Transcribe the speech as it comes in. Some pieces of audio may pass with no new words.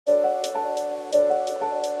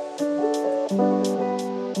My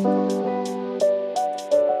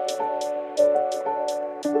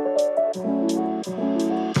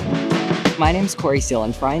name's Cory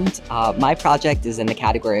Seelenfreund. My project is in the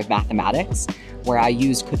category of mathematics, where I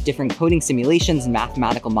use different coding simulations and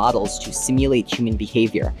mathematical models to simulate human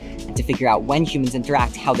behavior and to figure out when humans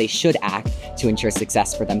interact, how they should act to ensure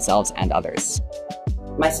success for themselves and others.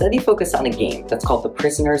 My study focused on a game that's called the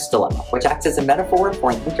prisoner's dilemma, which acts as a metaphor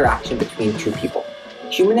for an interaction between two people.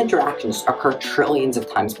 Human interactions occur trillions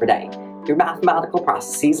of times per day. Through mathematical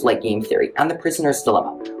processes like game theory and the prisoner's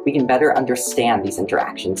dilemma, we can better understand these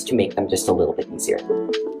interactions to make them just a little bit easier.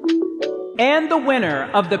 And the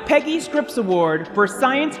winner of the Peggy Scripps Award for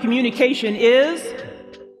Science Communication is,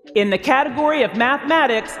 in the category of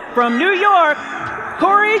mathematics, from New York,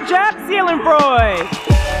 Cory Seelenfreund.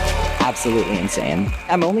 Absolutely insane.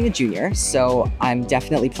 I'm only a junior, so I'm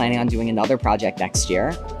definitely planning on doing another project next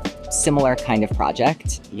year. Similar kind of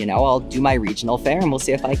project. You know, I'll do my regional fair and we'll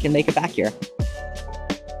see if I can make it back here.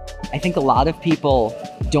 I think a lot of people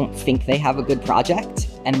don't think they have a good project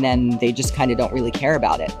and then they just kind of don't really care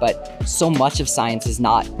about it. But so much of science is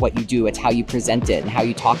not what you do, it's how you present it and how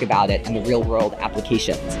you talk about it and the real world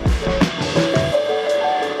applications.